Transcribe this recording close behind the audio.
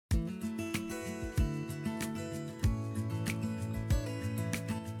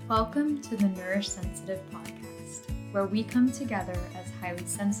Welcome to the Nourish Sensitive podcast, where we come together as highly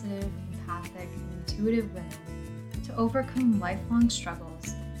sensitive, empathic, and intuitive women to overcome lifelong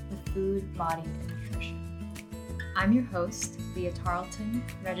struggles with food, body, and nutrition. I'm your host, Leah Tarleton,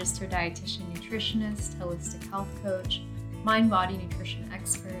 registered dietitian nutritionist, holistic health coach, mind-body nutrition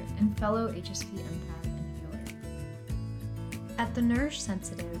expert, and fellow HSP empath and healer. At the Nourish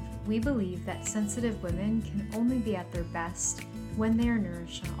Sensitive, we believe that sensitive women can only be at their best when they are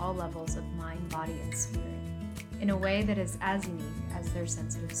nourished on all levels of mind, body, and spirit, in a way that is as unique as their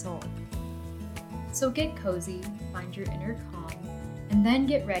sensitive soul. So get cozy, find your inner calm, and then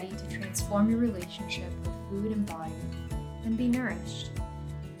get ready to transform your relationship with food and body, and be nourished.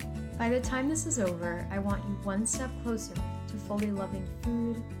 By the time this is over, I want you one step closer to fully loving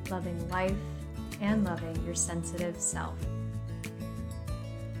food, loving life, and loving your sensitive self.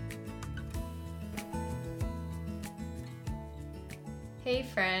 Hey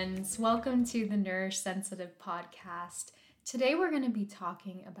friends, welcome to the Nourish Sensitive podcast. Today we're going to be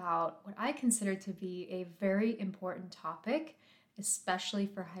talking about what I consider to be a very important topic, especially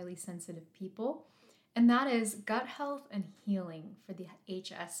for highly sensitive people, and that is gut health and healing for the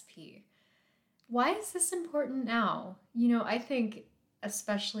HSP. Why is this important now? I think,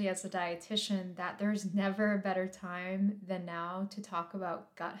 especially as a dietitian, that there's never a better time than now to talk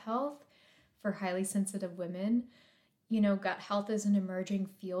about gut health for highly sensitive women. Gut health is an emerging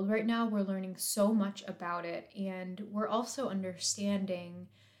field right now. We're learning so much about it, and we're also understanding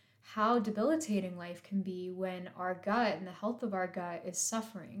how debilitating life can be when our gut and the health of our gut is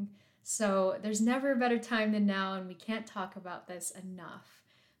suffering. So there's never a better time than now, and we can't talk about this enough,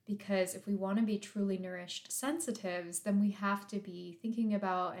 because if we want to be truly nourished sensitives, then we have to be thinking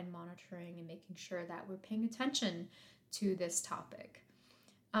about and monitoring and making sure that we're paying attention to this topic.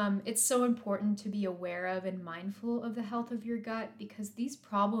 It's so important to be aware of and mindful of the health of your gut, because these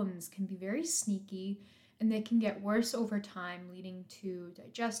problems can be very sneaky and they can get worse over time, leading to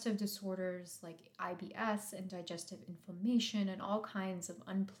digestive disorders like IBS and digestive inflammation and all kinds of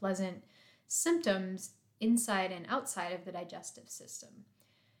unpleasant symptoms inside and outside of the digestive system.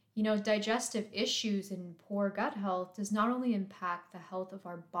 Digestive issues and poor gut health does not only impact the health of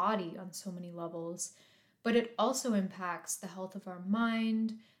our body on so many levels, but it also impacts the health of our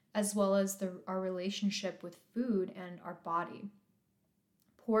mind, as well as our relationship with food and our body.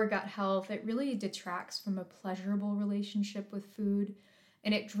 Poor gut health, it really detracts from a pleasurable relationship with food,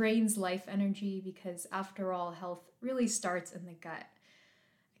 and it drains life energy, because after all, health really starts in the gut.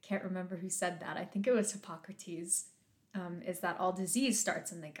 I can't remember who said that. I think it was Hippocrates, is that all disease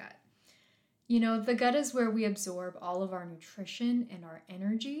starts in the gut. The gut is where we absorb all of our nutrition and our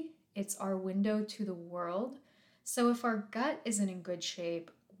energy. It's our window to the world. So if our gut isn't in good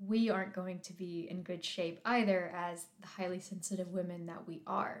shape, we aren't going to be in good shape either, as the highly sensitive women that we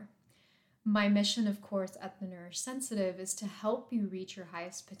are. My mission, of course, at the Nourish Sensitive is to help you reach your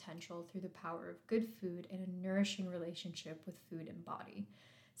highest potential through the power of good food and a nourishing relationship with food and body.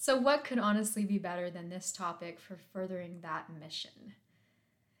 So what could honestly be better than this topic for furthering that mission?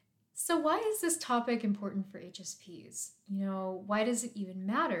 So why is this topic important for HSPs? Why does it even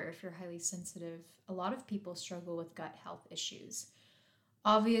matter if you're highly sensitive? A lot of people struggle with gut health issues.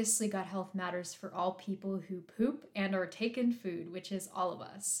 Obviously, gut health matters for all people who poop and or take in food, which is all of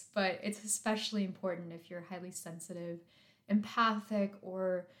us. But it's especially important if you're highly sensitive, empathic,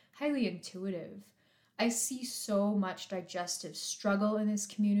 or highly intuitive. I see so much digestive struggle in this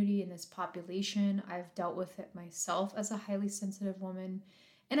community, in this population. I've dealt with it myself as a highly sensitive woman.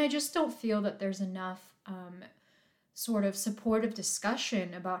 And I just don't feel that there's enough sort of supportive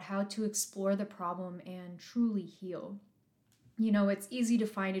discussion about how to explore the problem and truly heal. It's easy to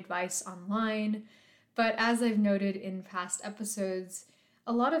find advice online, but as I've noted in past episodes,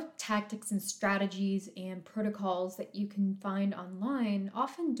 a lot of tactics and strategies and protocols that you can find online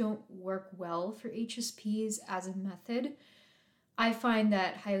often don't work well for HSPs as a method. I find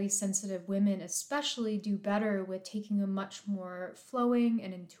that highly sensitive women especially do better with taking a much more flowing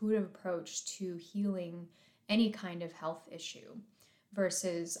and intuitive approach to healing any kind of health issue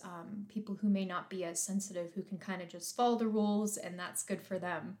versus people who may not be as sensitive, who can kind of just follow the rules and that's good for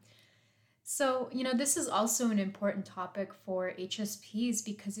them. So, this is also an important topic for HSPs,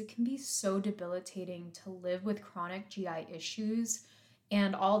 because it can be so debilitating to live with chronic GI issues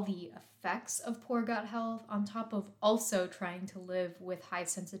and all the effects of poor gut health, on top of also trying to live with high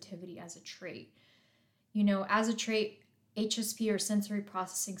sensitivity as a trait. As a trait, HSP or sensory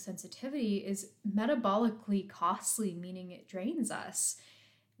processing sensitivity is metabolically costly, meaning it drains us.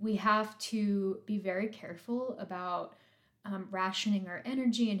 We have to be very careful about rationing our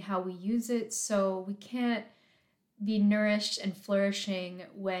energy and how we use it, so we can't be nourished and flourishing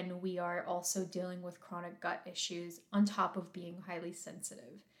when we are also dealing with chronic gut issues on top of being highly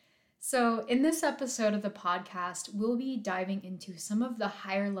sensitive. So, in this episode of the podcast, we'll be diving into some of the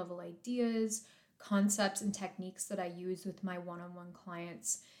higher level ideas, concepts, and techniques that I use with my one on one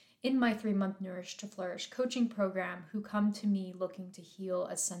clients in my 3-month Nourish to Flourish coaching program who come to me looking to heal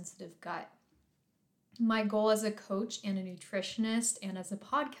a sensitive gut. My goal as a coach and a nutritionist and as a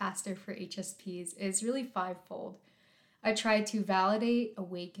podcaster for HSPs is really fivefold. I try to validate,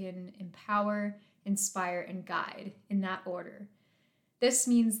 awaken, empower, inspire, and guide in that order. This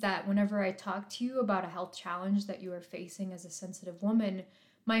means that whenever I talk to you about a health challenge that you are facing as a sensitive woman,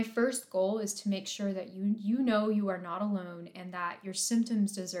 my first goal is to make sure that you know you are not alone and that your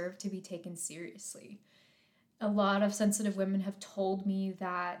symptoms deserve to be taken seriously. A lot of sensitive women have told me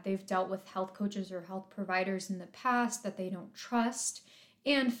that they've dealt with health coaches or health providers in the past that they don't trust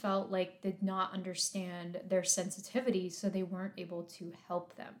and felt like did not understand their sensitivity, so they weren't able to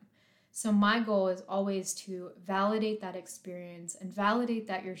help them. So my goal is always to validate that experience and validate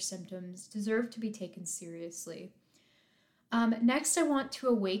that your symptoms deserve to be taken seriously. Next, I want to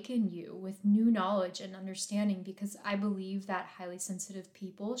awaken you with new knowledge and understanding because I believe that highly sensitive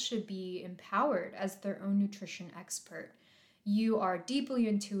people should be empowered as their own nutrition expert. You are deeply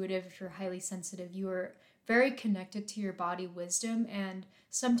intuitive if you're highly sensitive. You are very connected to your body wisdom, and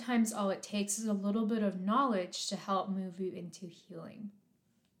sometimes all it takes is a little bit of knowledge to help move you into healing.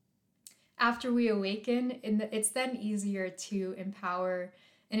 After we awaken, it's then easier to empower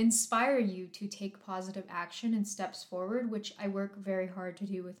and inspire you to take positive action and steps forward, which I work very hard to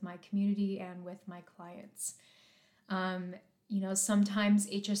do with my community and with my clients. Sometimes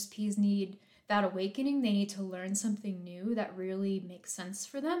HSPs need that awakening. They need to learn something new that really makes sense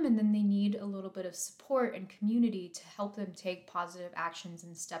for them, and then they need a little bit of support and community to help them take positive actions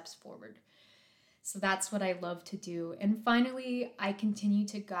and steps forward. So that's what I love to do. And finally, I continue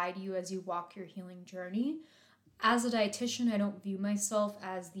to guide you as you walk your healing journey. As a dietitian, I don't view myself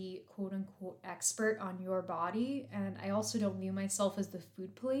as the quote unquote expert on your body, and I also don't view myself as the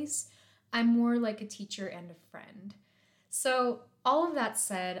food police. I'm more like a teacher and a friend. So, all of that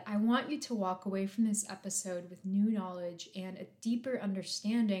said, I want you to walk away from this episode with new knowledge and a deeper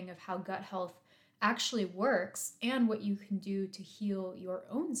understanding of how gut health actually works and what you can do to heal your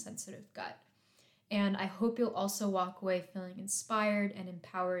own sensitive gut. And I hope you'll also walk away feeling inspired and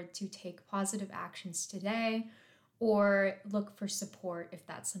empowered to take positive actions today or look for support if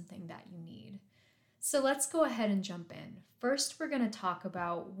that's something that you need. So let's go ahead and jump in. First, we're going to talk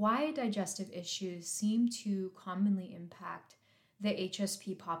about why digestive issues seem to commonly impact the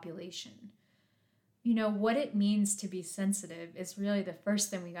HSP population. What it means to be sensitive is really the first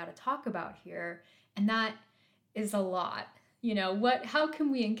thing we got to talk about here, and that is a lot. How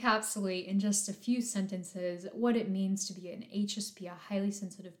can we encapsulate in just a few sentences what it means to be an HSP, a highly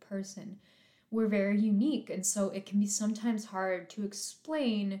sensitive person? We're very unique, and so it can be sometimes hard to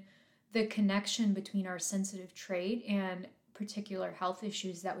explain the connection between our sensitive trait and particular health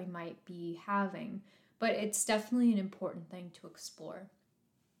issues that we might be having, but it's definitely an important thing to explore.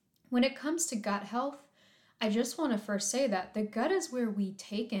 When it comes to gut health, I just want to first say that the gut is where we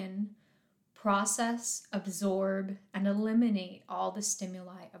take in, process, absorb, and eliminate all the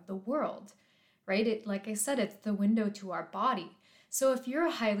stimuli of the world, right? Like I said, it's the window to our body. So if you're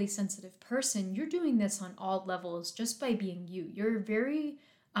a highly sensitive person, you're doing this on all levels just by being you. You're a very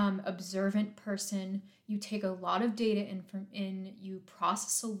observant person. You take a lot of data in, you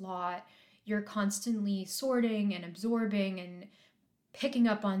process a lot. You're constantly sorting and absorbing and picking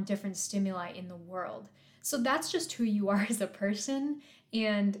up on different stimuli in the world. So that's just who you are as a person.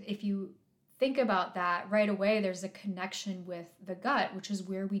 And if you think about that right away, there's a connection with the gut, which is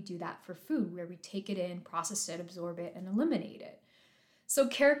where we do that for food, where we take it in, process it, absorb it, and eliminate it. So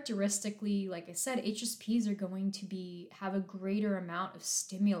characteristically, like I said, HSPs are going to have a greater amount of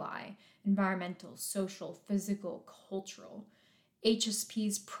stimuli, environmental, social, physical, cultural.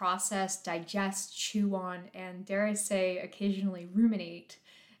 HSPs process, digest, chew on, and dare I say, occasionally ruminate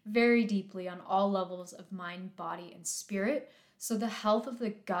very deeply on all levels of mind, body, and spirit. So the health of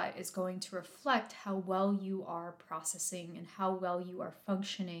the gut is going to reflect how well you are processing and how well you are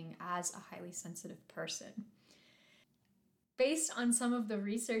functioning as a highly sensitive person. Based on some of the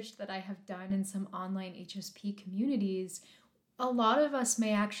research that I have done in some online HSP communities, a lot of us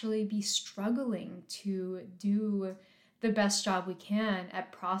may actually be struggling to do the best job we can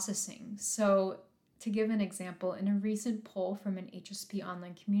at processing. So to give an example, in a recent poll from an HSP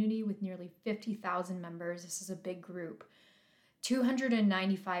online community with nearly 50,000 members, this is a big group,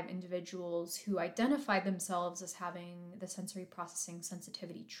 295 individuals who identified themselves as having the sensory processing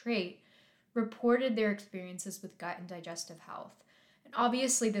sensitivity trait reported their experiences with gut and digestive health. And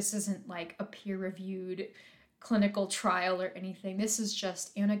obviously, this isn't like a peer-reviewed clinical trial or anything. This is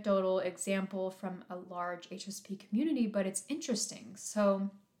just anecdotal example from a large HSP community, but it's interesting. So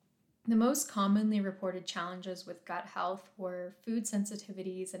the most commonly reported challenges with gut health were food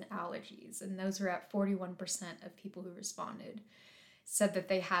sensitivities and allergies, and those were at 41% of people who responded said that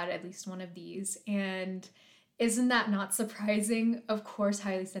they had at least one of these. And isn't that not surprising? Of course,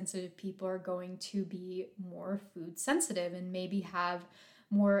 highly sensitive people are going to be more food sensitive and maybe have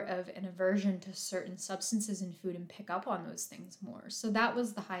more of an aversion to certain substances in food and pick up on those things more. So that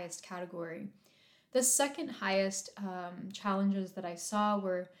was the highest category. The second highest challenges that I saw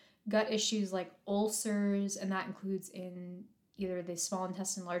were gut issues like ulcers, and that includes in either the small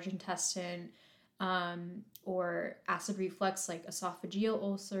intestine, large intestine, or acid reflux like esophageal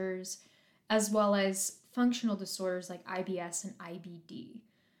ulcers, as well as functional disorders like IBS and IBD.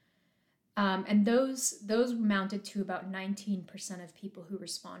 And those amounted to about 19% of people who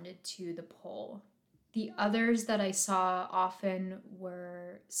responded to the poll. The others that I saw often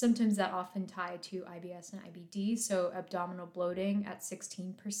were symptoms that often tie to IBS and IBD, so abdominal bloating at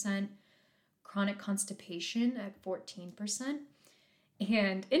 16%, chronic constipation at 14%,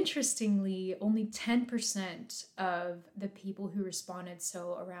 and interestingly, only 10% of the people who responded,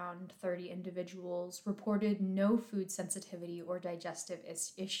 so around 30 individuals, reported no food sensitivity or digestive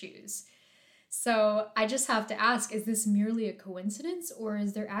issues. So I just have to ask, is this merely a coincidence, or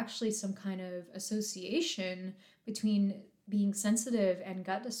is there actually some kind of association between being sensitive and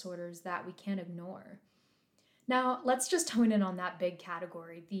gut disorders that we can't ignore? Now, let's just hone in on that big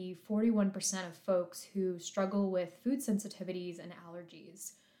category, the 41% of folks who struggle with food sensitivities and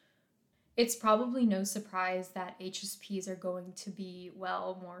allergies. It's probably no surprise that HSPs are going to be,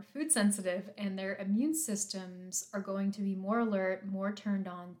 well, more food sensitive, and their immune systems are going to be more alert, more turned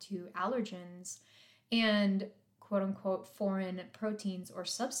on to allergens and quote unquote foreign proteins or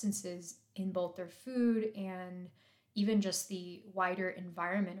substances in both their food and even just the wider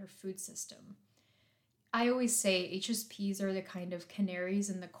environment or food system. I always say HSPs are the kind of canaries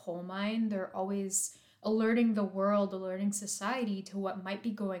in the coal mine. They're always alerting the world, alerting society to what might be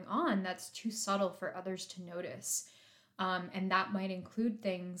going on that's too subtle for others to notice. And that might include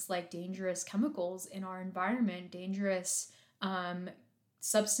things like dangerous chemicals in our environment, dangerous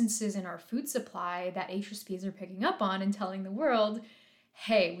substances in our food supply that HSPs are picking up on and telling the world,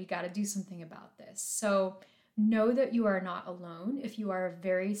 hey, we got to do something about this. So know that you are not alone if you are a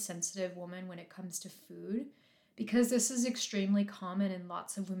very sensitive woman when it comes to food, because this is extremely common in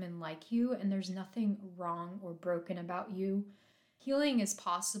lots of women like you, and there's nothing wrong or broken about you. Healing is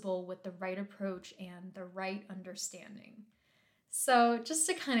possible with the right approach and the right understanding. So just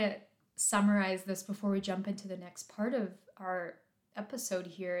to kind of summarize this before we jump into the next part of our episode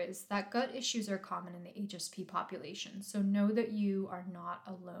here is that gut issues are common in the HSP population. So know that you are not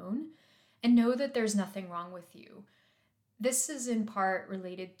alone and know that there's nothing wrong with you. This is in part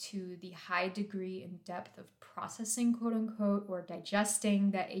related to the high degree and depth of processing, quote unquote, or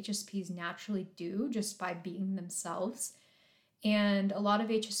digesting that HSPs naturally do just by being themselves. And a lot of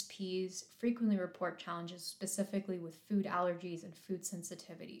HSPs frequently report challenges specifically with food allergies and food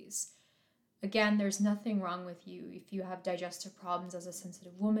sensitivities. Again, there's nothing wrong with you. If you have digestive problems as a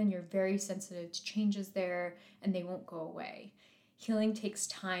sensitive woman, you're very sensitive to changes there and they won't go away. Healing takes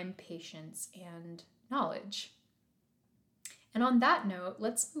time, patience, and knowledge. And on that note,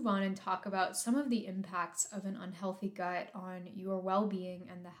 let's move on and talk about some of the impacts of an unhealthy gut on your well-being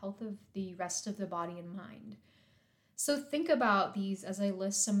and the health of the rest of the body and mind. So think about these as I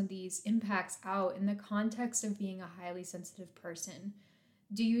list some of these impacts out in the context of being a highly sensitive person.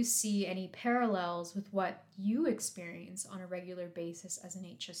 Do you see any parallels with what you experience on a regular basis as an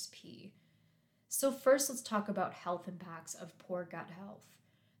HSP? So first, let's talk about health impacts of poor gut health.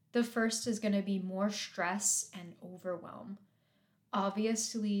 The first is going to be more stress and overwhelm.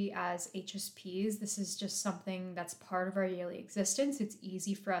 Obviously, as HSPs, this is just something that's part of our daily existence. It's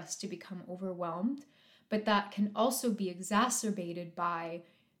easy for us to become overwhelmed, but that can also be exacerbated by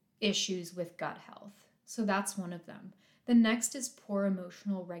issues with gut health. So that's one of them. The next is poor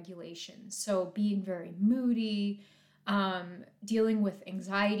emotional regulation. So being very moody, dealing with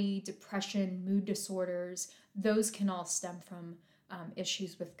anxiety, depression, mood disorders, those can all stem from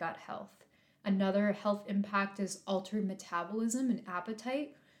issues with gut health. Another health impact is altered metabolism and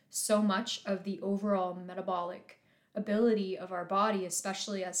appetite. So much of the overall metabolic ability of our body,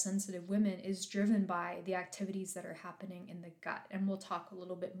 especially as sensitive women, is driven by the activities that are happening in the gut. And we'll talk a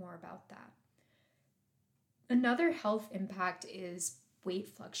little bit more about that. Another health impact is weight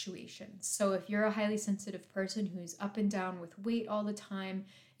fluctuations. So if you're a highly sensitive person who's up and down with weight all the time,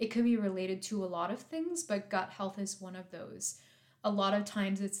 it could be related to a lot of things, but gut health is one of those. A lot of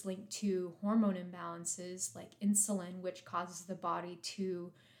times it's linked to hormone imbalances like insulin, which causes the body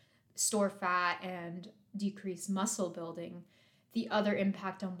to store fat and decrease muscle building. The other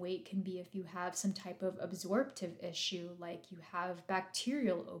impact on weight can be if you have some type of absorptive issue, like you have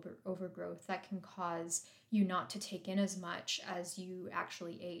bacterial overgrowth that can cause you not to take in as much as you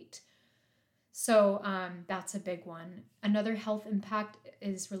actually ate. So that's a big one. Another health impact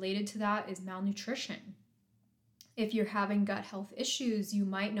is related to that is malnutrition. If you're having gut health issues, you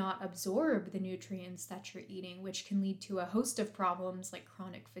might not absorb the nutrients that you're eating, which can lead to a host of problems like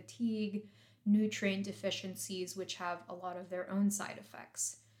chronic fatigue, nutrient deficiencies, which have a lot of their own side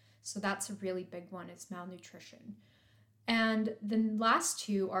effects. So that's a really big one, is malnutrition. And the last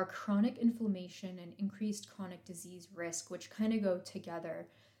two are chronic inflammation and increased chronic disease risk, which kind of go together.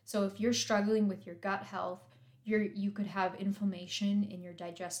 So if you're struggling with your gut health, you could have inflammation in your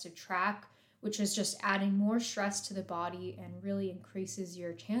digestive tract, which is just adding more stress to the body and really increases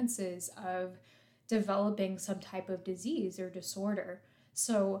your chances of developing some type of disease or disorder.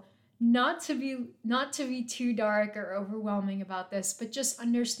 So not to be too dark or overwhelming about this, but just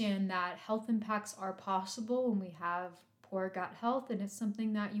understand that health impacts are possible when we have poor gut health, and it's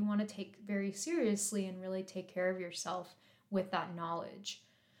something that you want to take very seriously and really take care of yourself with that knowledge.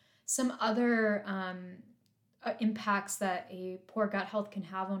 Some other impacts that a poor gut health can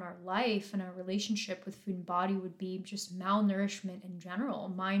have on our life and our relationship with food and body would be just malnourishment in general,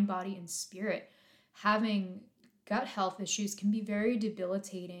 mind, body, and spirit. Having gut health issues can be very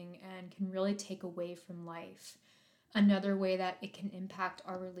debilitating and can really take away from life. Another way that it can impact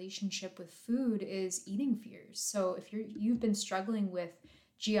our relationship with food is eating fears. So if you've been struggling with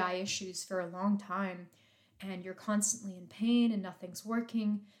GI issues for a long time and you're constantly in pain and nothing's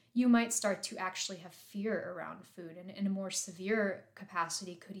working, you might start to actually have fear around food, and in a more severe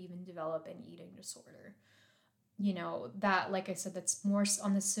capacity could even develop an eating disorder. That, like I said, that's more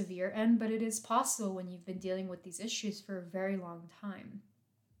on the severe end, but it is possible when you've been dealing with these issues for a very long time.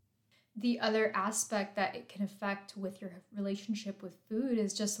 The other aspect that it can affect with your relationship with food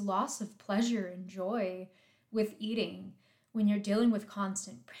is just loss of pleasure and joy with eating. When you're dealing with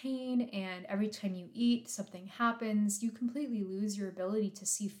constant pain and every time you eat, something happens, you completely lose your ability to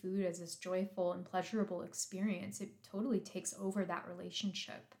see food as this joyful and pleasurable experience. It totally takes over that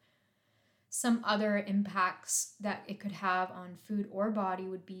relationship. Some other impacts that it could have on food or body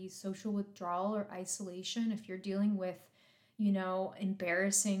would be social withdrawal or isolation. If you're dealing with,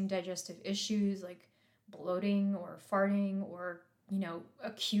 embarrassing digestive issues like bloating or farting or,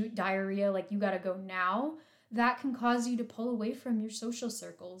 acute diarrhea, like you gotta go now, that can cause you to pull away from your social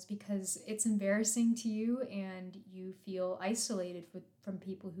circles because it's embarrassing to you and you feel isolated from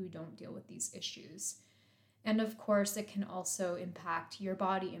people who don't deal with these issues. And of course, it can also impact your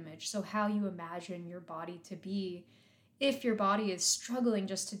body image. So how you imagine your body to be. If your body is struggling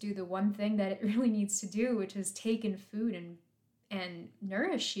just to do the one thing that it really needs to do, which is take in food and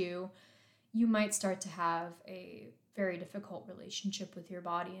nourish you, you might start to have a very difficult relationship with your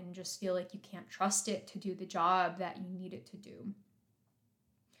body and just feel like you can't trust it to do the job that you need it to do.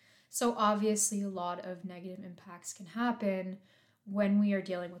 So obviously a lot of negative impacts can happen when we are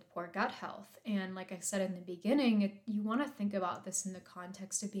dealing with poor gut health. And like I said in the beginning, you want to think about this in the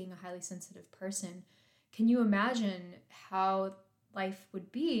context of being a highly sensitive person. Can you imagine how life would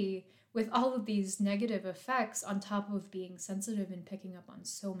be with all of these negative effects on top of being sensitive and picking up on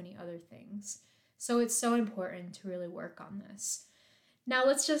so many other things? So it's so important to really work on this. Now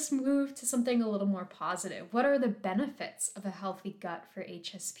let's just move to something a little more positive. What are the benefits of a healthy gut for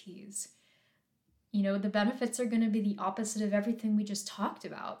HSPs? The benefits are going to be the opposite of everything we just talked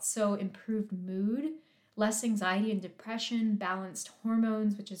about. So improved mood, less anxiety and depression, balanced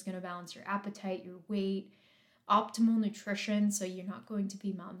hormones, which is going to balance your appetite, your weight, optimal nutrition, so you're not going to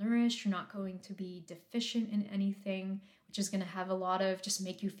be malnourished, you're not going to be deficient in anything, which is going to have a lot of just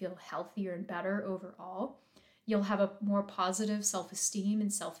make you feel healthier and better overall. You'll have a more positive self-esteem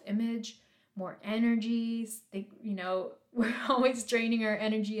and self-image, more energy. We're always draining our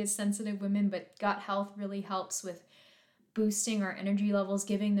energy as sensitive women, but gut health really helps with boosting our energy levels,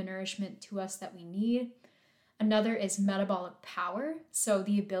 giving the nourishment to us that we need. Another is metabolic power, so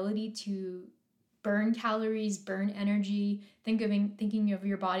the ability to burn calories, burn energy. Thinking of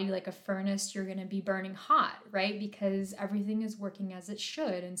your body like a furnace, you're going to be burning hot, right? Because everything is working as it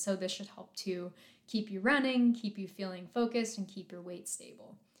should. And so this should help to keep you running, keep you feeling focused, and keep your weight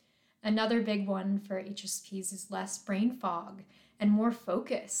stable. Another big one for HSPs is less brain fog and more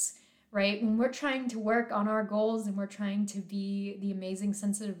focus. right? When we're trying to work on our goals and we're trying to be the amazing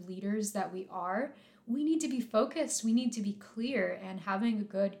sensitive leaders that we are, we need to be focused, we need to be clear, and having a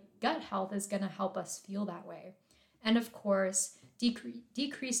good gut health is going to help us feel that way. And of course,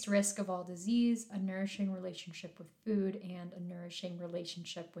 decreased risk of all disease, a nourishing relationship with food, and a nourishing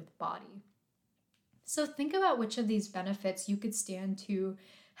relationship with body. So think about which of these benefits you could stand to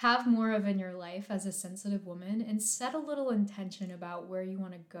have more of in your life as a sensitive woman, and set a little intention about where you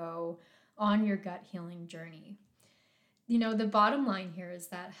want to go on your gut healing journey. The bottom line here is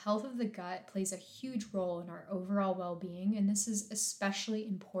that health of the gut plays a huge role in our overall well-being, and this is especially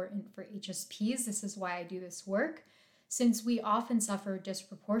important for HSPs. This is why I do this work, since we often suffer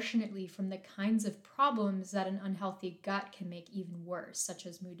disproportionately from the kinds of problems that an unhealthy gut can make even worse, such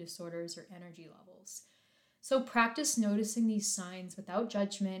as mood disorders or energy levels. So practice noticing these signs without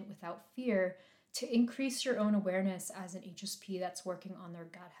judgment, without fear, to increase your own awareness as an HSP that's working on their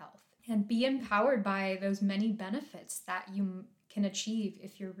gut health. And be empowered by those many benefits that you can achieve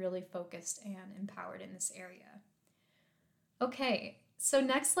if you're really focused and empowered in this area. Okay, so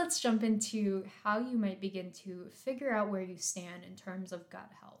next let's jump into how you might begin to figure out where you stand in terms of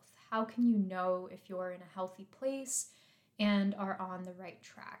gut health. How can you know if you're in a healthy place and are on the right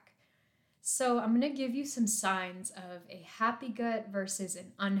track? So I'm going to give you some signs of a happy gut versus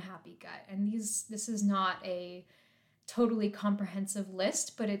an unhappy gut. And this is not a totally comprehensive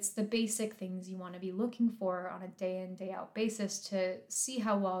list, but it's the basic things you want to be looking for on a day in, day out basis to see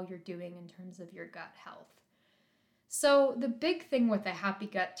how well you're doing in terms of your gut health. So the big thing with a happy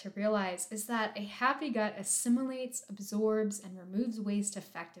gut to realize is that a happy gut assimilates, absorbs, and removes waste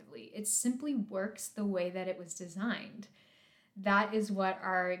effectively. It simply works the way that it was designed. That is what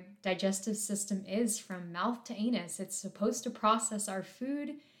our digestive system is from mouth to anus. It's supposed to process our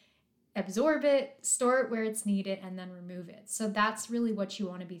food, absorb it, store it where it's needed, and then remove it. So that's really what you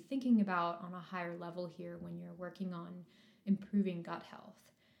want to be thinking about on a higher level here when you're working on improving gut health.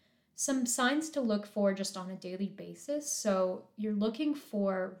 Some signs to look for just on a daily basis. So you're looking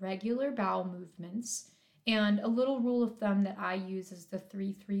for regular bowel movements, and a little rule of thumb that I use is the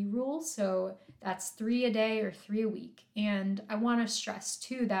 3-3 rule. So that's 3 a day or 3 a week. And I want to stress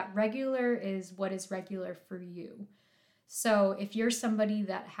too that regular is what is regular for you. So if you're somebody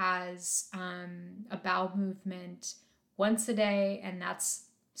that has a bowel movement once a day and that's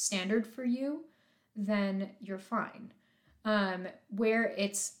standard for you, then you're fine. Where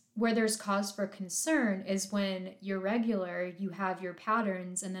there's cause for concern is when you're regular, you have your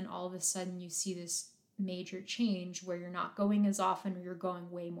patterns, and then all of a sudden you see this major change where you're not going as often or you're going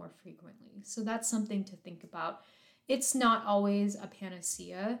way more frequently. So that's something to think about. It's not always a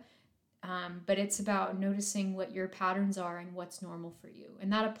panacea. But it's about noticing what your patterns are and what's normal for you.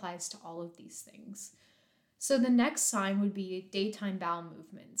 And that applies to all of these things. So the next sign would be daytime bowel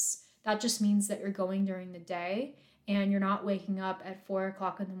movements. That just means that you're going during the day and you're not waking up at 4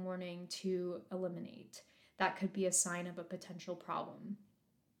 o'clock in the morning to eliminate. That could be a sign of a potential problem.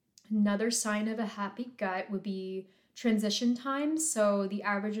 Another sign of a happy gut would be transition time. So the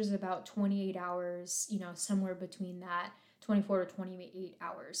average is about 28 hours, somewhere between that. 24 to 28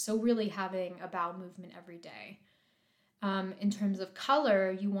 hours. So really having a bowel movement every day. In terms of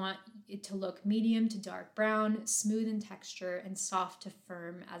color, you want it to look medium to dark brown, smooth in texture, and soft to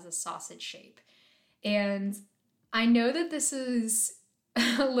firm as a sausage shape. And I know that this is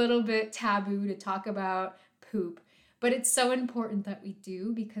a little bit taboo to talk about poop, but it's so important that we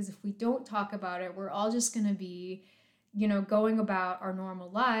do, because if we don't talk about it, we're all just going to be going about our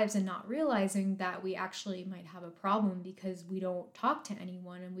normal lives and not realizing that we actually might have a problem because we don't talk to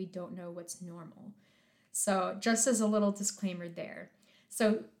anyone and we don't know what's normal. So just as a little disclaimer there.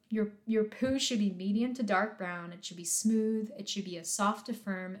 So your poo should be medium to dark brown. It should be smooth. It should be a soft to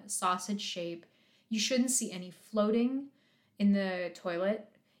firm sausage shape. You shouldn't see any floating in the toilet.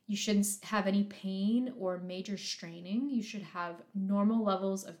 You shouldn't have any pain or major straining. You should have normal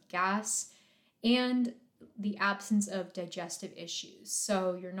levels of gas and the absence of digestive issues.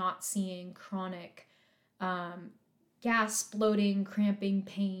 So you're not seeing chronic gas, bloating, cramping,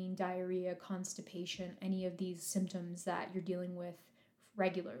 pain, diarrhea, constipation, any of these symptoms that you're dealing with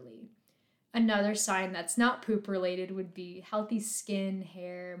regularly. Another sign that's not poop related would be healthy skin,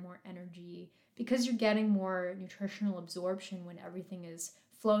 hair, more energy, because you're getting more nutritional absorption when everything is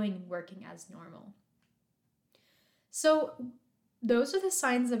flowing and working as normal. So those are the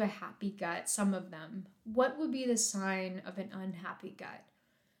signs of a happy gut, some of them. What would be the sign of an unhappy gut?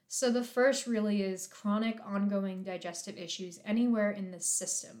 So the first really is chronic ongoing digestive issues anywhere in the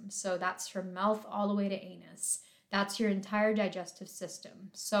system. So that's from mouth all the way to anus. That's your entire digestive system.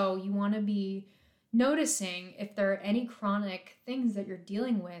 So you want to be noticing if there are any chronic things that you're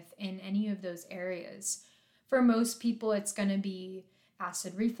dealing with in any of those areas. For most people, it's going to be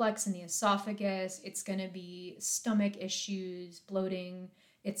acid reflux in the esophagus, it's going to be stomach issues, bloating,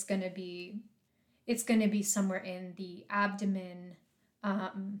 it's going to be somewhere in the abdomen,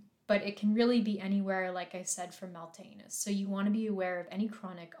 but it can really be anywhere, like I said, from melting anus. So you want to be aware of any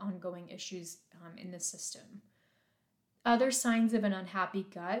chronic ongoing issues in the system. Other signs of an unhappy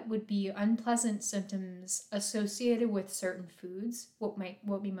gut would be unpleasant symptoms associated with certain foods, what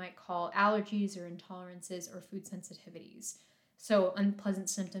we might call allergies or intolerances or food sensitivities. So unpleasant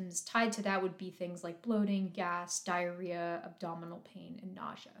symptoms tied to that would be things like bloating, gas, diarrhea, abdominal pain, and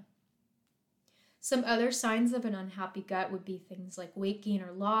nausea. Some other signs of an unhappy gut would be things like weight gain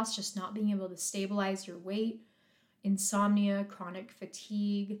or loss, just not being able to stabilize your weight, insomnia, chronic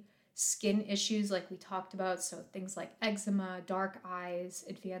fatigue, skin issues like we talked about, so things like eczema, dark eyes,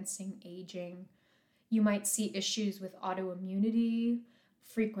 advancing aging. You might see issues with autoimmunity,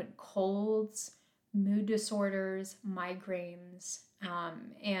 frequent colds, mood disorders, migraines,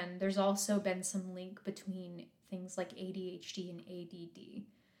 and there's also been some link between things like ADHD and ADD.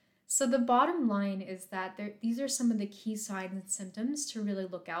 So the bottom line is that these are some of the key signs and symptoms to really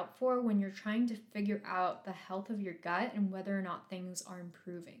look out for when you're trying to figure out the health of your gut and whether or not things are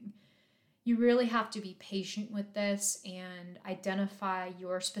improving. You really have to be patient with this and identify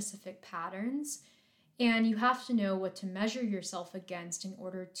your specific patterns, and you have to know what to measure yourself against in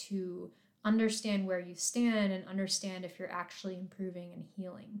order to understand where you stand and understand if you're actually improving and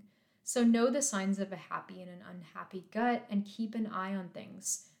healing. So know the signs of a happy and an unhappy gut and keep an eye on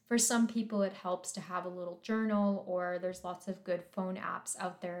things. For some people, it helps to have a little journal, or there's lots of good phone apps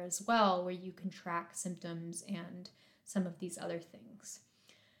out there as well where you can track symptoms and some of these other things.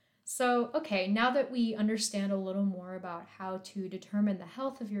 So, okay, now that we understand a little more about how to determine the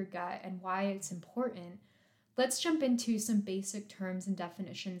health of your gut and why it's important, let's jump into some basic terms and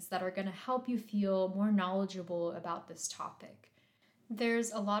definitions that are going to help you feel more knowledgeable about this topic.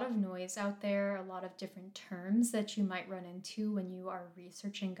 There's a lot of noise out there, a lot of different terms that you might run into when you are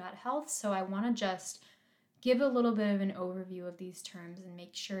researching gut health, so I want to just give a little bit of an overview of these terms and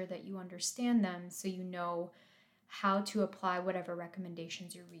make sure that you understand them so you know how to apply whatever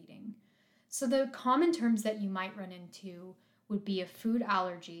recommendations you're reading. So the common terms that you might run into would be a food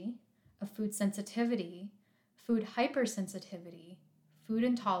allergy, a food sensitivity, food hypersensitivity, food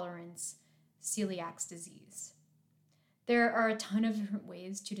intolerance, celiac disease. There are a ton of different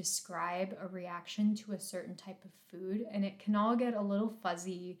ways to describe a reaction to a certain type of food, and it can all get a little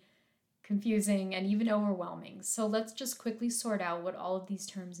fuzzy, confusing, and even overwhelming. So let's just quickly sort out what all of these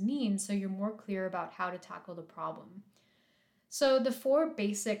terms mean so you're more clear about how to tackle the problem. So the 4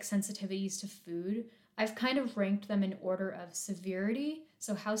 basic sensitivities to food, I've kind of ranked them in order of severity,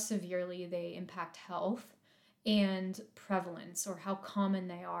 so how severely they impact health, and prevalence, or how common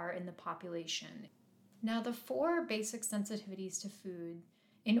they are in the population. Now, the 4 basic sensitivities to food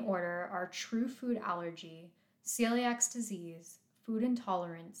in order are true food allergy, celiac disease, food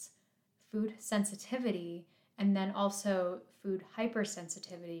intolerance, food sensitivity, and then also food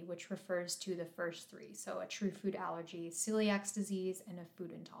hypersensitivity, which refers to the first 3. So a true food allergy, celiac disease, and a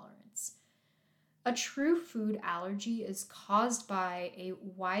food intolerance. A true food allergy is caused by a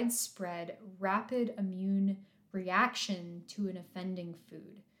widespread, rapid immune reaction to an offending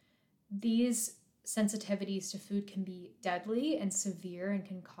food. These sensitivities to food can be deadly and severe and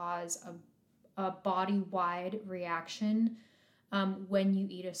can cause a body-wide reaction when you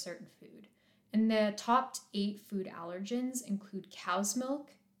eat a certain food. And the top 8 food allergens include cow's milk,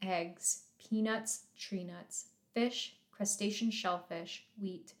 eggs, peanuts, tree nuts, fish, crustacean shellfish,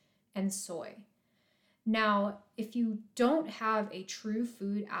 wheat, and soy. Now, if you don't have a true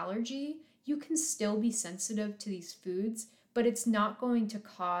food allergy, you can still be sensitive to these foods, but it's not going to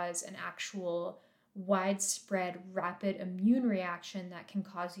cause an actual widespread rapid immune reaction that can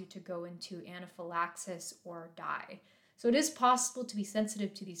cause you to go into anaphylaxis or die. So it is possible to be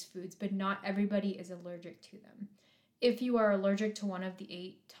sensitive to these foods, but not everybody is allergic to them. If you are allergic to one of the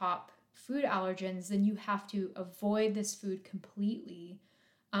 8 top food allergens, then you have to avoid this food completely.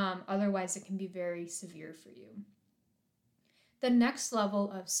 Otherwise, it can be very severe for you. The next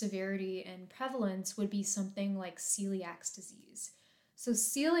level of severity and prevalence would be something like celiac disease. So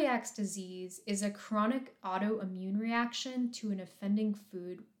celiac disease is a chronic autoimmune reaction to an offending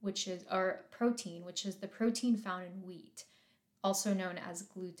food, or protein, which is the protein found in wheat, also known as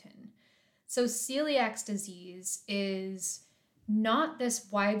gluten. So celiac disease is not this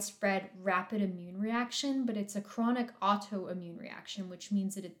widespread rapid immune reaction, but it's a chronic autoimmune reaction, which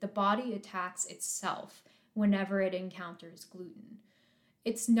means that the body attacks itself whenever it encounters gluten.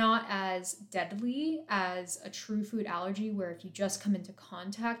 It's not as deadly as a true food allergy, where if you just come into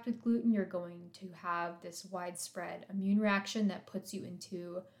contact with gluten, you're going to have this widespread immune reaction that puts you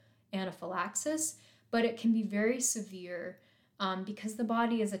into anaphylaxis. But it can be very severe because the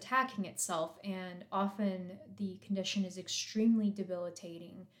body is attacking itself, and often the condition is extremely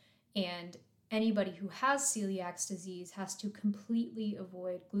debilitating. And anybody who has celiac disease has to completely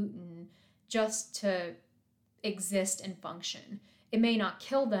avoid gluten just to exist and function. It may not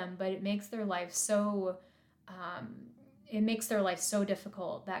kill them, but it makes their life so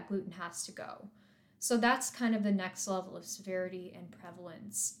difficult that gluten has to go. So that's kind of the next level of severity and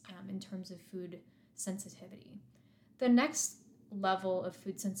prevalence in terms of food sensitivity. The next level of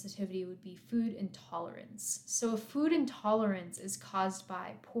food sensitivity would be food intolerance. So a food intolerance is caused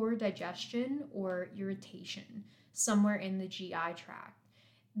by poor digestion or irritation somewhere in the GI tract.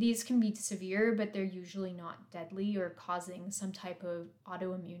 These can be severe, but they're usually not deadly or causing some type of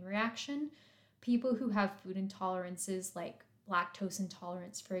autoimmune reaction. People who have food intolerances, like lactose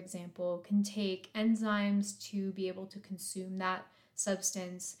intolerance, for example, can take enzymes to be able to consume that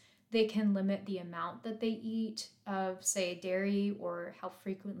substance. They can limit the amount that they eat of, say, dairy, or how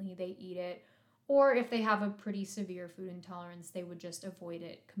frequently they eat it. Or if they have a pretty severe food intolerance, they would just avoid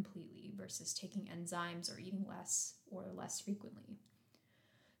it completely versus taking enzymes or eating less or less frequently.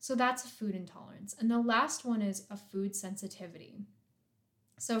 So that's a food intolerance. And the last one is a food sensitivity.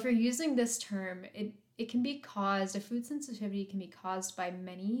 So if you're using this term, a food sensitivity can be caused by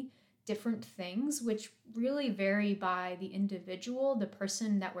many different things, which really vary by the individual, the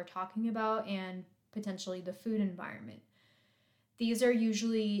person that we're talking about, and potentially the food environment.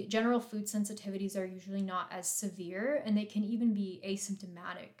 General food sensitivities are usually not as severe, and they can even be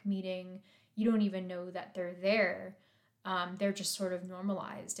asymptomatic, meaning you don't even know that they're there. They're just sort of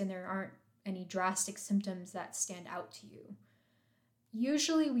normalized, and there aren't any drastic symptoms that stand out to you.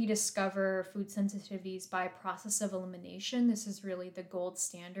 Usually we discover food sensitivities by process of elimination. This is really the gold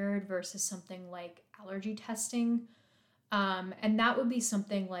standard versus something like allergy testing. And that would be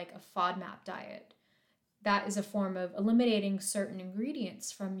something like a FODMAP diet. That is a form of eliminating certain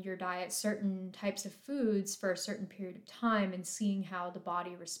ingredients from your diet, certain types of foods for a certain period of time, and seeing how the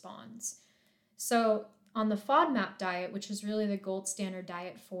body responds. So on the FODMAP diet, which is really the gold standard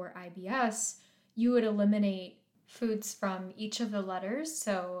diet for IBS, you would eliminate foods from each of the letters,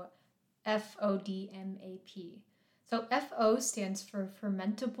 so FODMAP. So FO stands for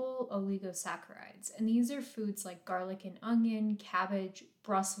fermentable oligosaccharides, and these are foods like garlic and onion, cabbage,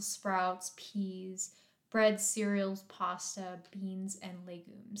 Brussels sprouts, peas, bread, cereals, pasta, beans, and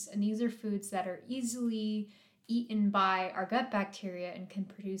legumes. And these are foods that are easily eaten by our gut bacteria and can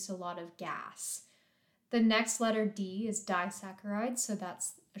produce a lot of gas. The next letter D is disaccharides, so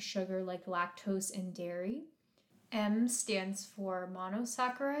that's a sugar like lactose and dairy. M stands for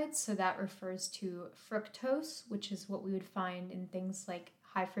monosaccharides, so that refers to fructose, which is what we would find in things like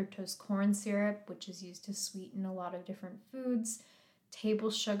high fructose corn syrup, which is used to sweeten a lot of different foods,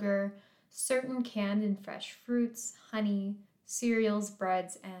 table sugar, certain canned and fresh fruits, honey, cereals,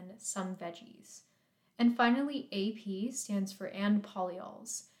 breads, and some veggies. And finally, AP stands for and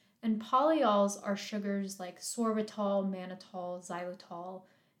polyols. And polyols are sugars like sorbitol, mannitol, xylitol,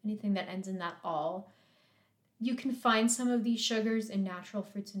 anything that ends in that "-ol. You can find some of these sugars in natural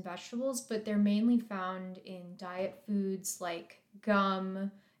fruits and vegetables, but they're mainly found in diet foods like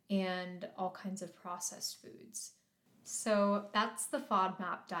gum and all kinds of processed foods. So that's the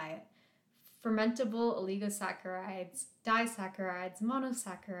FODMAP diet. Fermentable oligosaccharides, disaccharides,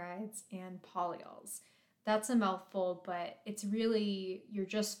 monosaccharides, and polyols. That's a mouthful, but it's really, you're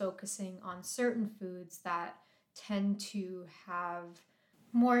just focusing on certain foods that tend to have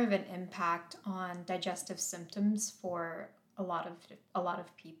more of an impact on digestive symptoms for a lot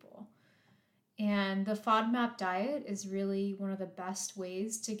of people. And the FODMAP diet is really one of the best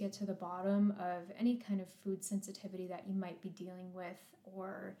ways to get to the bottom of any kind of food sensitivity that you might be dealing with,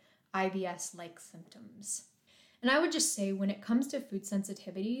 or IBS-like symptoms. And I would just say, when it comes to food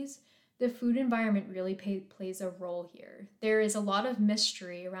sensitivities, the food environment really plays a role here. There is a lot of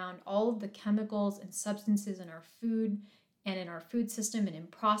mystery around all of the chemicals and substances in our food and in our food system and in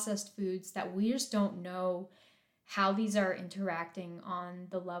processed foods that we just don't know how these are interacting on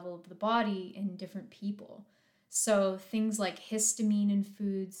the level of the body in different people. So things like histamine in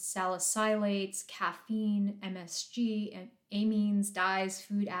foods, salicylates, caffeine, MSG, and amines, dyes,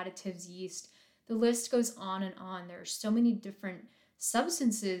 food additives, yeast. The list goes on and on. There are so many different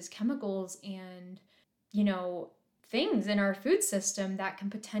substances, chemicals, and, things in our food system that can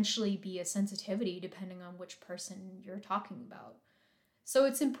potentially be a sensitivity depending on which person you're talking about. So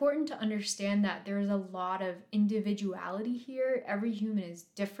it's important to understand that there's a lot of individuality here. Every human is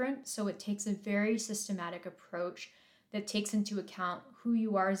different, so it takes a very systematic approach that takes into account who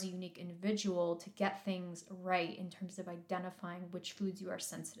you are as a unique individual to get things right in terms of identifying which foods you are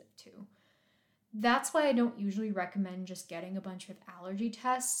sensitive to. That's why I don't usually recommend just getting a bunch of allergy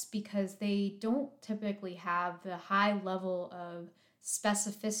tests, because they don't typically have the high level of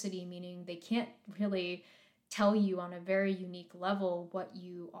specificity, meaning they can't really tell you on a very unique level what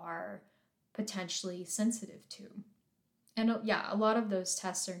you are potentially sensitive to. And yeah, a lot of those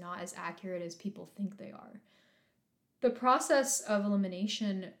tests are not as accurate as people think they are. The process of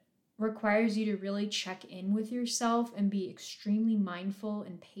elimination requires you to really check in with yourself and be extremely mindful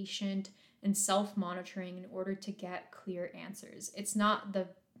and patient and self-monitoring in order to get clear answers. It's not the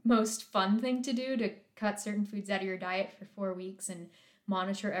most fun thing to do to cut certain foods out of your diet for 4 weeks and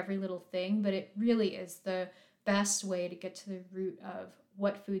monitor every little thing, but it really is the best way to get to the root of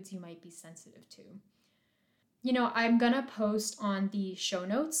what foods you might be sensitive to. I'm going to post on the show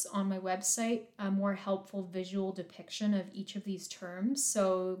notes on my website a more helpful visual depiction of each of these terms.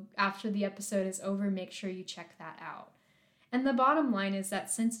 So after the episode is over, make sure you check that out. And the bottom line is that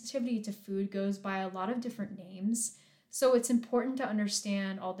sensitivity to food goes by a lot of different names. So it's important to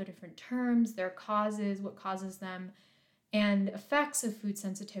understand all the different terms, their causes, what causes them, and effects of food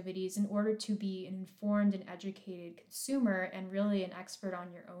sensitivities in order to be an informed and educated consumer and really an expert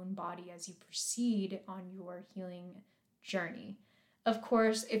on your own body as you proceed on your healing journey. Of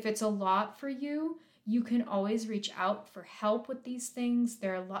course, if it's a lot for you, you can always reach out for help with these things.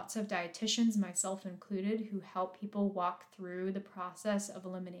 There are lots of dietitians, myself included, who help people walk through the process of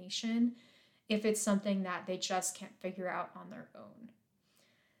elimination if it's something that they just can't figure out on their own.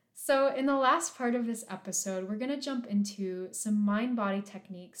 So in the last part of this episode, we're going to jump into some mind-body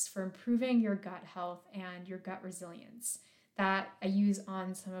techniques for improving your gut health and your gut resilience that I use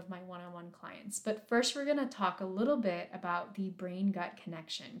on some of my one-on-one clients. But first, we're going to talk a little bit about the brain-gut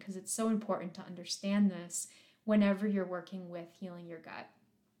connection, because it's so important to understand this whenever you're working with healing your gut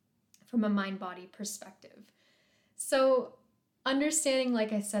from a mind-body perspective. So understanding,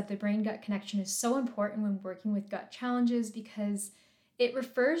 like I said, the brain-gut connection is so important when working with gut challenges, because it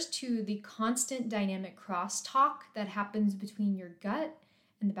refers to the constant dynamic crosstalk that happens between your gut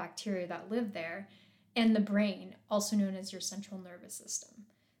and the bacteria that live there and the brain, also known as your central nervous system.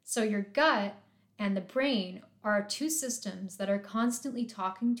 So your gut and the brain are two systems that are constantly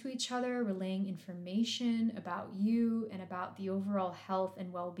talking to each other, relaying information about you and about the overall health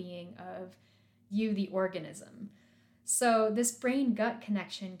and well-being of you, the organism. So this brain-gut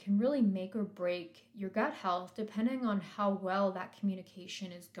connection can really make or break your gut health depending on how well that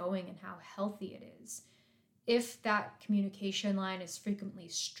communication is going and how healthy it is. If that communication line is frequently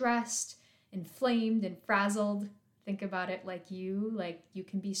stressed, inflamed, and frazzled, think about it like you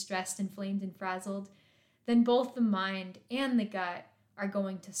can be stressed, inflamed, and frazzled, then both the mind and the gut are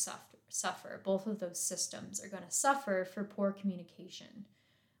going to suffer. Both of those systems are going to suffer for poor communication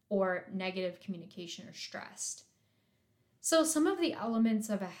or negative communication or stressed. So some of the elements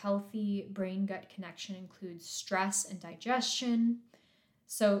of a healthy brain-gut connection include stress and digestion.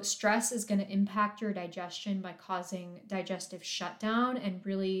 So stress is going to impact your digestion by causing digestive shutdown and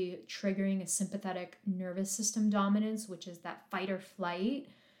really triggering a sympathetic nervous system dominance, which is that fight or flight.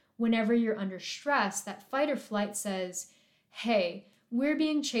 Whenever you're under stress, that fight or flight says, hey, we're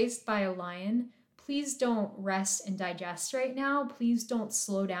being chased by a lion. Please don't rest and digest right now. Please don't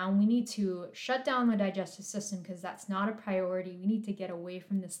slow down. We need to shut down the digestive system because that's not a priority. We need to get away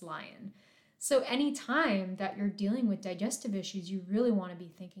from this lion. So anytime that you're dealing with digestive issues, you really want to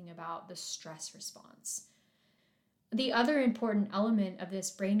be thinking about the stress response. The other important element of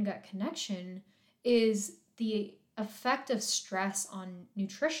this brain-gut connection is the effect of stress on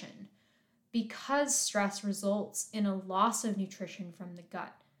nutrition, because stress results in a loss of nutrition from the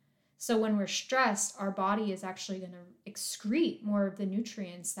gut. So when we're stressed, our body is actually going to excrete more of the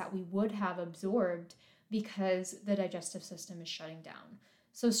nutrients that we would have absorbed because the digestive system is shutting down.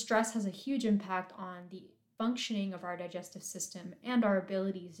 So stress has a huge impact on the functioning of our digestive system and our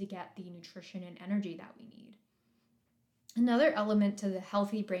ability to get the nutrition and energy that we need. Another element to the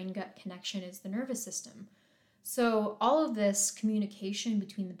healthy brain-gut connection is the nervous system. So all of this communication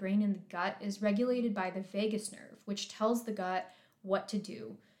between the brain and the gut is regulated by the vagus nerve, which tells the gut what to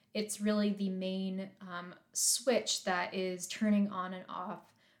do. It's really the main switch that is turning on and off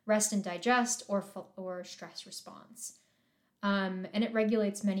rest and digest or stress response. And it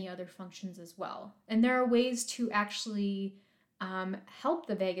regulates many other functions as well. And there are ways to actually help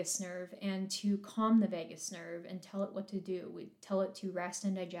the vagus nerve and to calm the vagus nerve and tell it what to do. We tell it to rest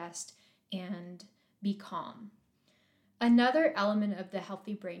and digest and be calm. Another element of the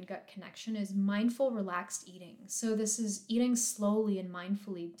healthy brain-gut connection is mindful, relaxed eating. So this is eating slowly and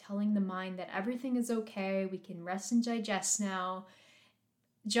mindfully, telling the mind that everything is okay, we can rest and digest now.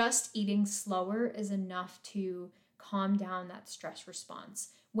 Just eating slower is enough to calm down that stress response.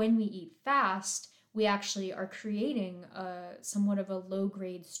 When we eat fast, we actually are creating somewhat of a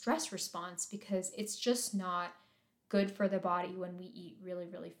low-grade stress response because it's just not good for the body when we eat really,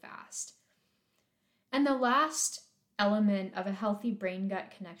 really fast. And the last element of a healthy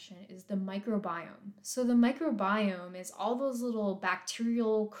brain-gut connection is the microbiome. So the microbiome is all those little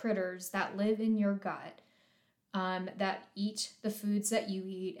bacterial critters that live in your gut, that eat the foods that you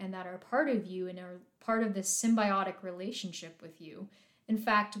eat and that are part of you and are part of this symbiotic relationship with you. In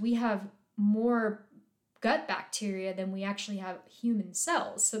fact, we have more gut bacteria than we actually have human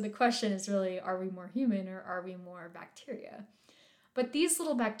cells. So the question is really, are we more human or are we more bacteria? But these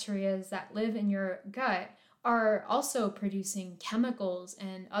little bacteria that live in your gut are also producing chemicals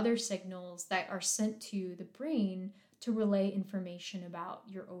and other signals that are sent to the brain to relay information about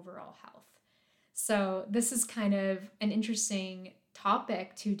your overall health. So this is kind of an interesting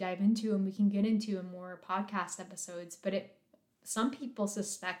topic to dive into, and we can get into in more podcast episodes, but some people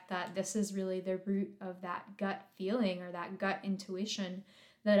suspect that this is really the root of that gut feeling or that gut intuition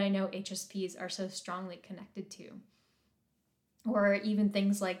that I know HSPs are so strongly connected to. Or even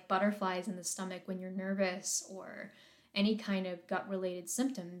things like butterflies in the stomach when you're nervous or any kind of gut-related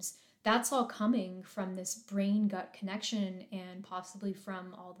symptoms. That's all coming from this brain-gut connection and possibly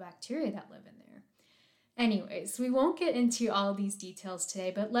from all the bacteria that live in there. Anyways, we won't get into all of these details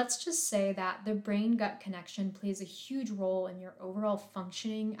today, but let's just say that the brain-gut connection plays a huge role in your overall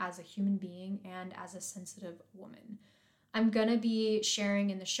functioning as a human being and as a sensitive woman. I'm going to be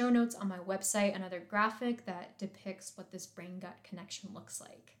sharing in the show notes on my website another graphic that depicts what this brain-gut connection looks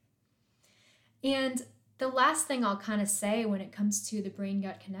like. And the last thing I'll kind of say when it comes to the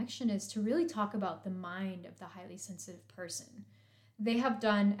brain-gut connection is to really talk about the mind of the highly sensitive person. They have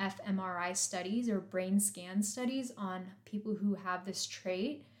done fMRI studies or brain scan studies on people who have this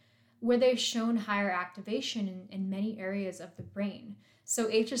trait where they've shown higher activation in many areas of the brain. So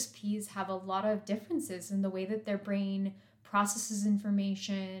HSPs have a lot of differences in the way that their brain processes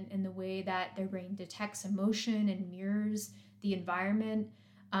information, in the way that their brain detects emotion and mirrors the environment.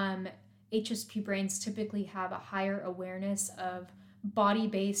 HSP brains typically have a higher awareness of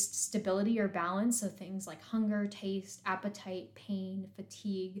body-based stability or balance, so things like hunger, taste, appetite, pain,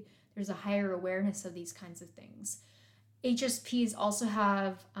 fatigue. There's a higher awareness of these kinds of things. HSPs also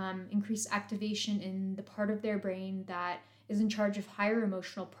have increased activation in the part of their brain that is in charge of higher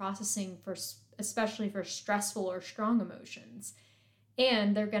emotional processing, especially for stressful or strong emotions.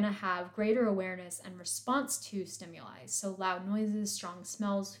 And they're going to have greater awareness and response to stimuli, so loud noises, strong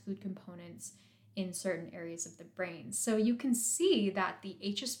smells, food components in certain areas of the brain. So you can see that the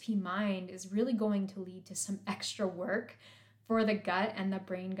HSP mind is really going to lead to some extra work for the gut and the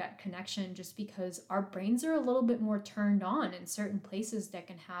brain-gut connection, just because our brains are a little bit more turned on in certain places that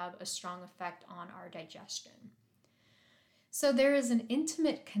can have a strong effect on our digestion. So there is an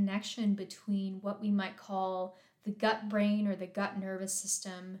intimate connection between what we might call the gut brain or the gut nervous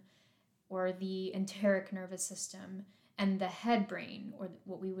system or the enteric nervous system and the head brain, or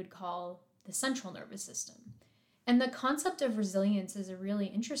what we would call the central nervous system. And the concept of resilience is a really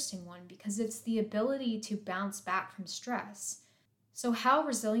interesting one because it's the ability to bounce back from stress. So how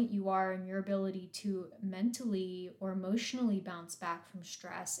resilient you are in your ability to mentally or emotionally bounce back from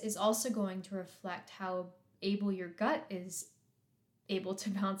stress is also going to reflect how able your gut is able to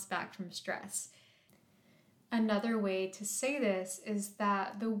bounce back from stress. Another way to say this is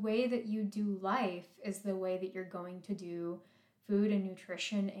that the way that you do life is the way that you're going to do food and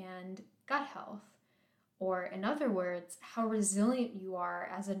nutrition and gut health. Or in other words, how resilient you are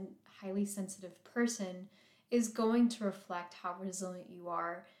as a highly sensitive person is going to reflect how resilient you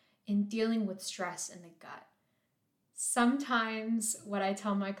are in dealing with stress in the gut. Sometimes what I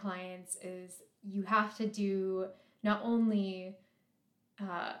tell my clients is you have to do not only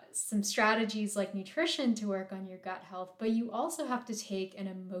some strategies like nutrition to work on your gut health, but you also have to take an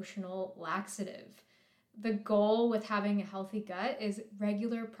emotional laxative. The goal with having a healthy gut is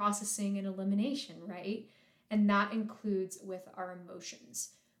regular processing and elimination, right? And that includes with our emotions.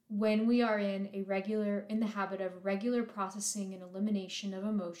 When we are in the habit of regular processing and elimination of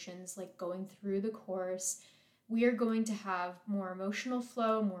emotions, like going through the course, we are going to have more emotional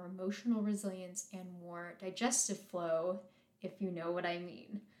flow, more emotional resilience, and more digestive flow, if you know what I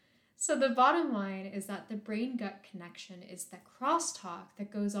mean. So the bottom line is that the brain-gut connection is the crosstalk that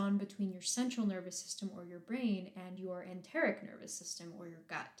goes on between your central nervous system or your brain and your enteric nervous system or your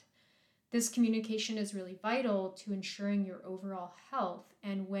gut. This communication is really vital to ensuring your overall health.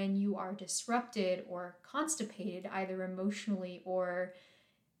 And when you are disrupted or constipated, either emotionally or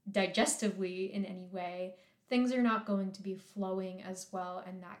digestively in any way, things are not going to be flowing as well,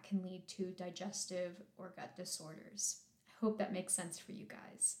 and that can lead to digestive or gut disorders. I hope that makes sense for you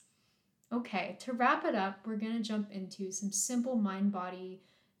guys. Okay, to wrap it up, we're going to jump into some simple mind, body,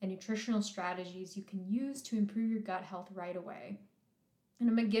 and nutritional strategies you can use to improve your gut health right away. And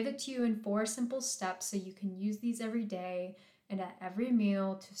I'm going to give it to you in 4 simple steps so you can use these every day and at every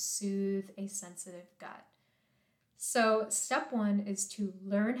meal to soothe a sensitive gut. So, step 1 is to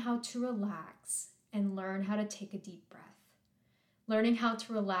learn how to relax and learn how to take a deep breath. Learning how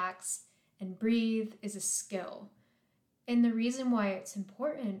to relax and breathe is a skill. And the reason why it's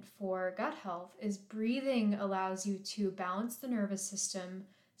important for gut health is breathing allows you to balance the nervous system,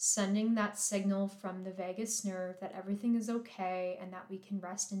 sending that signal from the vagus nerve that everything is okay and that we can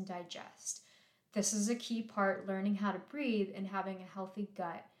rest and digest. This is a key part, learning how to breathe and having a healthy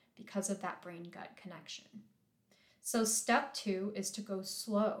gut because of that brain-gut connection. So step 2 is to go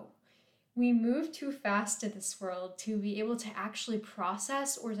slow. We move too fast in this world to be able to actually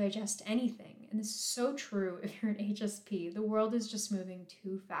process or digest anything. And this is so true if you're an HSP. The world is just moving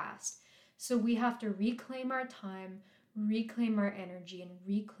too fast. So we have to reclaim our time, reclaim our energy, and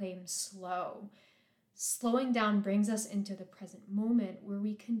reclaim slow. Slowing down brings us into the present moment where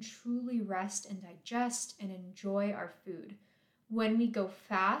we can truly rest and digest and enjoy our food. When we go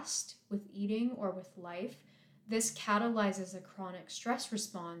fast with eating or with life, this catalyzes a chronic stress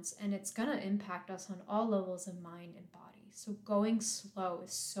response, and it's going to impact us on all levels of mind and body. So going slow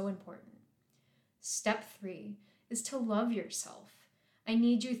is so important. Step 3 is to love yourself. I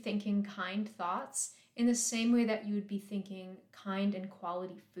need you thinking kind thoughts in the same way that you would be thinking kind and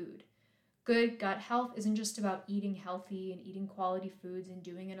quality food. Good gut health isn't just about eating healthy and eating quality foods and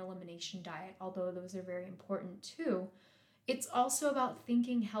doing an elimination diet, although those are very important too. It's also about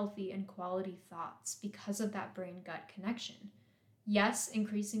thinking healthy and quality thoughts because of that brain-gut connection. Yes,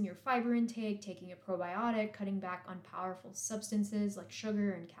 increasing your fiber intake, taking a probiotic, cutting back on powerful substances like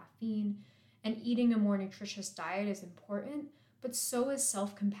sugar and caffeine, and eating a more nutritious diet is important, but so is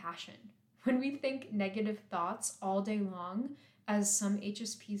self-compassion. When we think negative thoughts all day long, as some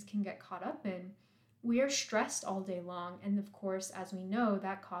HSPs can get caught up in, we are stressed all day long, and of course, as we know,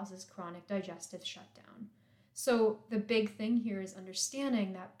 that causes chronic digestive shutdown. So the big thing here is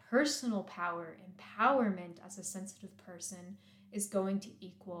understanding that personal power, empowerment as a sensitive person is going to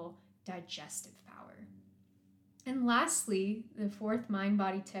equal digestive power. And lastly, the 4th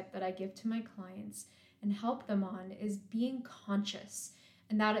mind-body tip that I give to my clients and help them on is being conscious,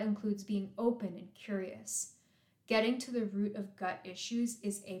 and that includes being open and curious. Getting to the root of gut issues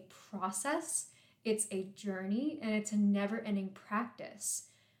is a process, it's a journey, and it's a never-ending practice.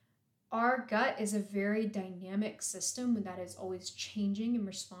 Our gut is a very dynamic system that is always changing in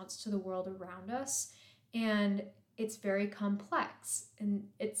response to the world around us, and it's very complex, and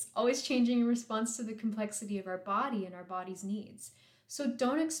it's always changing in response to the complexity of our body and our body's needs. So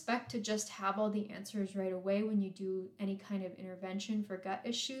don't expect to just have all the answers right away when you do any kind of intervention for gut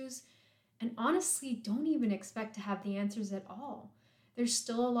issues, and honestly, don't even expect to have the answers at all. There's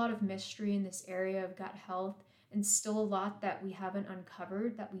still a lot of mystery in this area of gut health, and still a lot that we haven't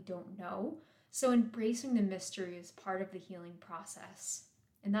uncovered that we don't know. So embracing the mystery is part of the healing process.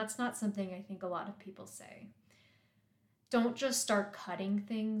 And that's not something I think a lot of people say. Don't just start cutting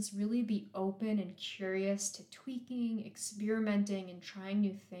things, really be open and curious to tweaking, experimenting, and trying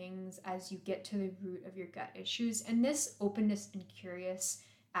new things as you get to the root of your gut issues. And this openness and curious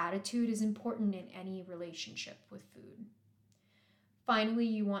attitude is important in any relationship with food. Finally,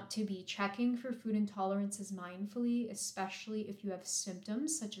 you want to be checking for food intolerances mindfully, especially if you have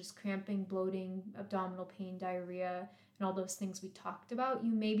symptoms such as cramping, bloating, abdominal pain, diarrhea, and all those things we talked about.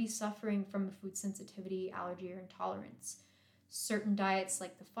 You may be suffering from a food sensitivity, allergy, or intolerance. Certain diets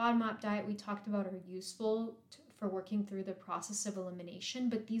like the FODMAP diet we talked about are useful for working through the process of elimination,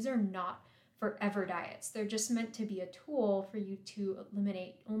 but these are not forever diets. They're just meant to be a tool for you to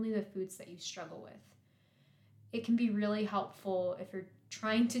eliminate only the foods that you struggle with. It can be really helpful if you're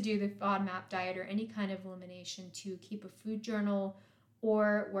trying to do the FODMAP diet or any kind of elimination to keep a food journal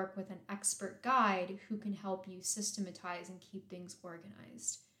or work with an expert guide who can help you systematize and keep things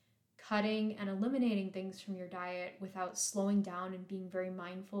organized. Cutting and eliminating things from your diet without slowing down and being very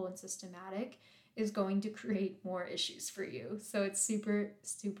mindful and systematic is going to create more issues for you. So it's super,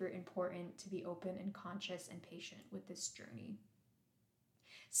 super important to be open and conscious and patient with this journey.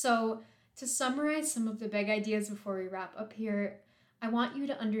 So to summarize some of the big ideas before we wrap up here, I want you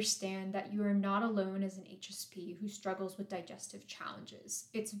to understand that you are not alone as an HSP who struggles with digestive challenges.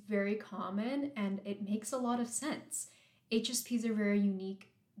 It's very common and it makes a lot of sense. HSPs are very unique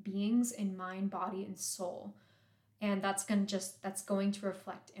beings in mind, body, and soul. And that's going to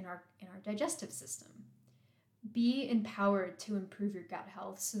reflect in our digestive system. Be empowered to improve your gut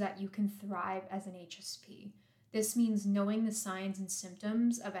health so that you can thrive as an HSP. This means knowing the signs and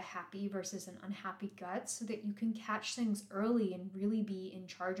symptoms of a happy versus an unhappy gut so that you can catch things early and really be in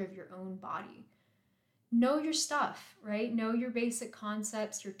charge of your own body. Know your stuff, right? Know your basic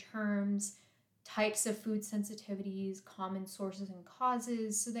concepts, your terms, types of food sensitivities, common sources and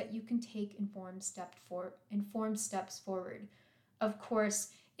causes, so that you can take informed steps forward. Of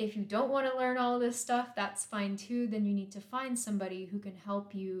course, if you don't want to learn all of this stuff, that's fine too. Then you need to find somebody who can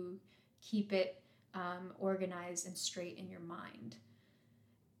help you keep it organized and straight in your mind.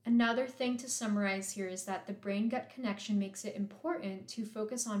 Another thing to summarize here is that the brain-gut connection makes it important to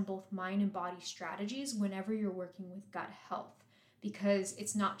focus on both mind and body strategies whenever you're working with gut health, because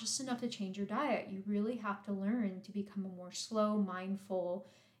it's not just enough to change your diet. You really have to learn to become a more slow, mindful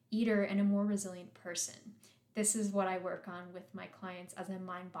eater and a more resilient person. This is what I work on with my clients as a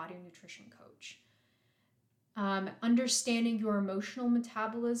mind-body nutrition coach. Understanding your emotional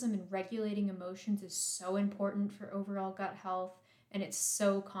metabolism and regulating emotions is so important for overall gut health, and it's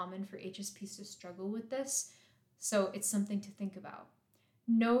so common for HSPs to struggle with this, so it's something to think about.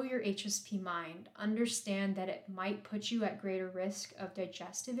 Know your HSP mind. Understand that it might put you at greater risk of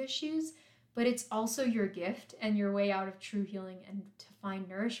digestive issues, but it's also your gift and your way out of true healing and to find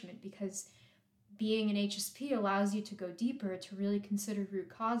nourishment, because being an HSP allows you to go deeper, to really consider root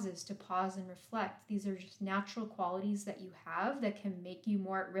causes, to pause and reflect. These are just natural qualities that you have that can make you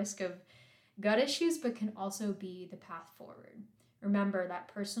more at risk of gut issues, but can also be the path forward. Remember that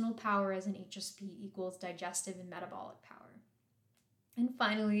personal power as an HSP equals digestive and metabolic power. And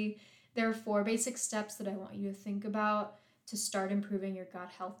finally, there are 4 basic steps that I want you to think about to start improving your gut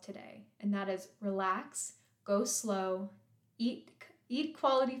health today. And that is relax, go slow, eat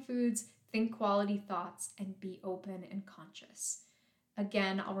quality foods, think quality thoughts, and be open and conscious.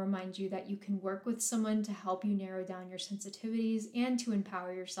 Again, I'll remind you that you can work with someone to help you narrow down your sensitivities and to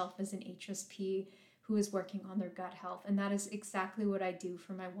empower yourself as an HSP who is working on their gut health. And that is exactly what I do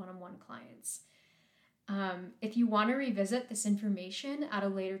for my one-on-one clients. If you want to revisit this information at a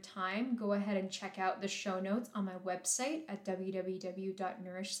later time, go ahead and check out the show notes on my website at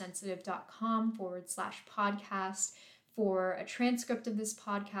www.nourishsensitive.com/podcast for a transcript of this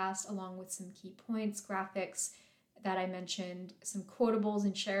podcast, along with some key points, graphics that I mentioned, some quotables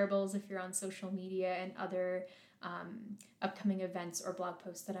and shareables if you're on social media, and other upcoming events or blog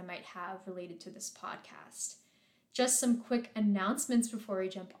posts that I might have related to this podcast. Just some quick announcements before we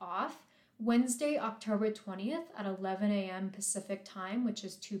jump off. Wednesday, October 20th at 11 a.m. Pacific time, which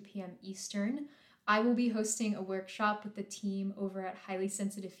is 2 p.m. Eastern, I will be hosting a workshop with the team over at Highly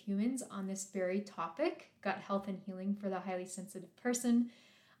Sensitive Humans on this very topic, gut health and healing for the highly sensitive person.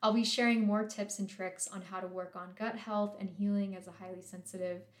 I'll be sharing more tips and tricks on how to work on gut health and healing as a highly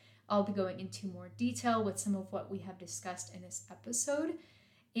sensitive. I'll be going into more detail with some of what we have discussed in this episode.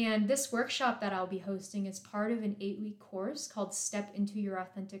 And this workshop that I'll be hosting is part of an 8-week course called Step Into Your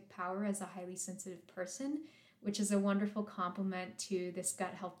Authentic Power as a Highly Sensitive Person, which is a wonderful complement to this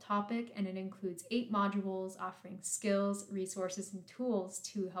gut health topic. And it includes 8 modules offering skills, resources, and tools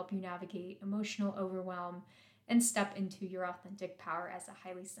to help you navigate emotional overwhelm and step into your authentic power as a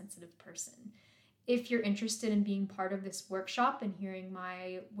highly sensitive person. If you're interested in being part of this workshop and hearing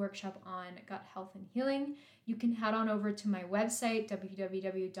my workshop on gut health and healing, you can head on over to my website,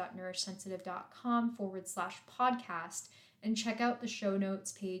 www.nourishsensitive.com/podcast, and check out the show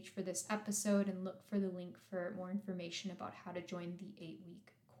notes page for this episode and look for the link for more information about how to join the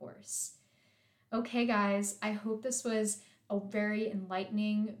 8-week course. Okay, guys, I hope this was a very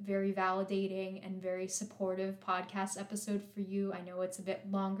enlightening, very validating, and very supportive podcast episode for you. I know it's a bit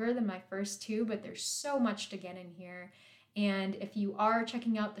longer than my first 2, but there's so much to get in here. And if you are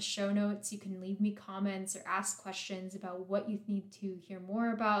checking out the show notes, you can leave me comments or ask questions about what you need to hear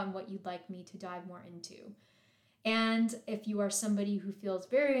more about and what you'd like me to dive more into. And if you are somebody who feels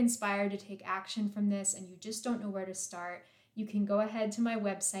very inspired to take action from this and you just don't know where to start, you can go ahead to my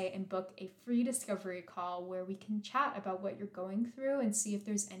website and book a free discovery call where we can chat about what you're going through and see if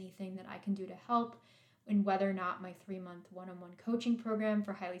there's anything that I can do to help, and whether or not my 3-month one-on-one coaching program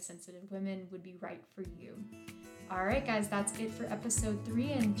for highly sensitive women would be right for you. All right, guys, that's it for episode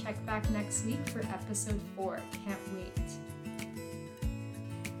 3, and check back next week for episode 4. Can't wait.